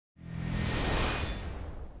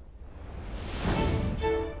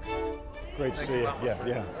Great to see you.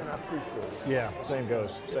 Yeah. And I appreciate it. Yeah, same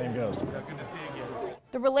goes. Same goes. Good to see you again.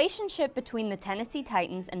 The relationship between the Tennessee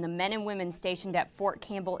Titans and the men and women stationed at Fort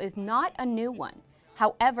Campbell is not a new one.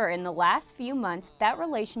 However, in the last few months, that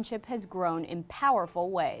relationship has grown in powerful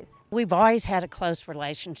ways. We've always had a close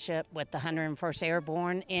relationship with the 101st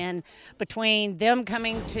Airborne, and between them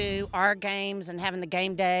coming to our games and having the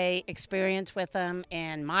game day experience with them,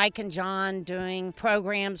 and Mike and John doing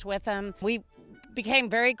programs with them, we became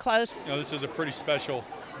very close. You know, this is a pretty special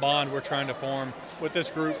bond we're trying to form with this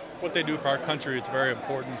group. What they do for our country, it's very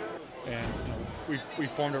important, and you know, we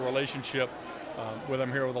formed a relationship with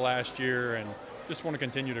them here over the last year, and just want to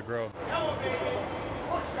continue to grow.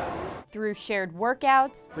 Through shared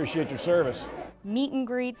workouts, Appreciate your service. meet and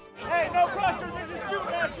greets, Hey, no pressure, this is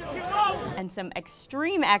shooting at you, keep going! and some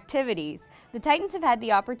extreme activities, the Titans have had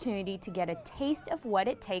the opportunity to get a taste of what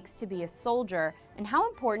it takes to be a soldier and how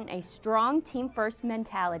important a strong team-first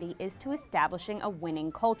mentality is to establishing a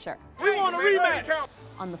winning culture. We want a rematch!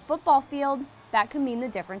 On the football field, that could mean the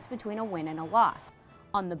difference between a win and a loss.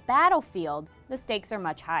 On the battlefield, the stakes are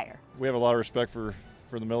much higher. We have a lot of respect for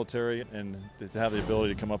the military, and to have the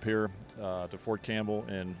ability to come up here to Fort Campbell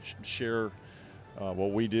and share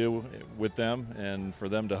what we do with them, and for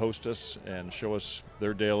them to host us and show us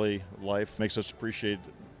their daily life makes us appreciate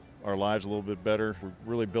our lives a little bit better. We're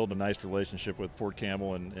really building a nice relationship with Fort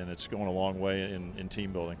Campbell, and it's going a long way in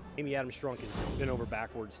team building. Amy Adams Strunk has been over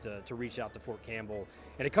backwards to reach out to Fort Campbell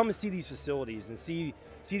and to come and see these facilities and see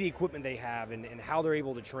the equipment they have and how they're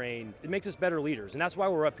able to train. It makes us better leaders, and that's why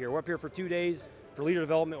we're up here. We're up here for 2 days for leader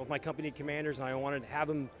development with my company commanders, and I wanted to have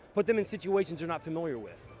them, put them in situations they're not familiar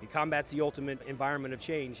with. It combats the ultimate environment of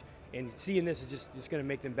change, and seeing this is just going to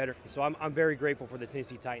make them better. So I'm very grateful for the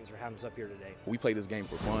Tennessee Titans for having us up here today. We play this game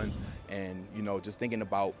for fun, and you know, just thinking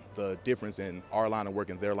about the difference in our line of work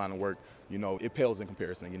and their line of work, you know, it pales in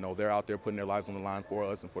comparison. You know, they're out there putting their lives on the line for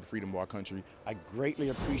us and for the freedom of our country. I greatly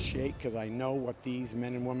appreciate, because I know what these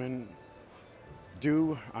men and women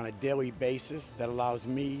do on a daily basis that allows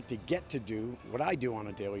me to get to do what I do on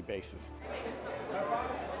a daily basis.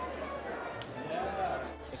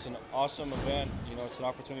 It's an awesome event. You know, it's an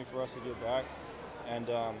opportunity for us to give back, and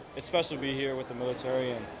it's special to be here with the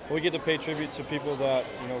military, and we get to pay tribute to people that,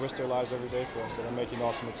 you know, risk their lives every day for us, that are making the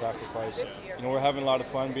ultimate sacrifice. You know, we're having a lot of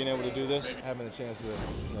fun being able to do this. Having the chance to,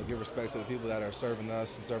 you know, give respect to the people that are serving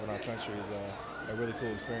us and serving our country is a really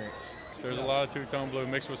cool experience. There's a lot of two-tone blue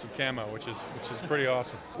mixed with some camo, which is pretty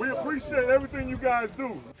awesome. We appreciate everything you guys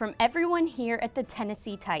do. From everyone here at the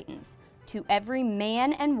Tennessee Titans to every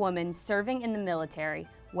man and woman serving in the military,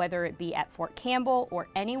 whether it be at Fort Campbell or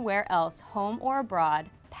anywhere else, home or abroad,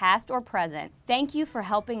 past or present, thank you for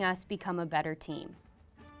helping us become a better team.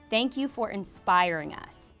 Thank you for inspiring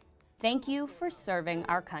us. Thank you for serving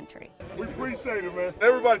our country. We appreciate it, man.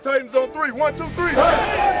 Everybody, Titans on 3. 1, 2, 3.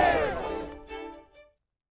 Hey!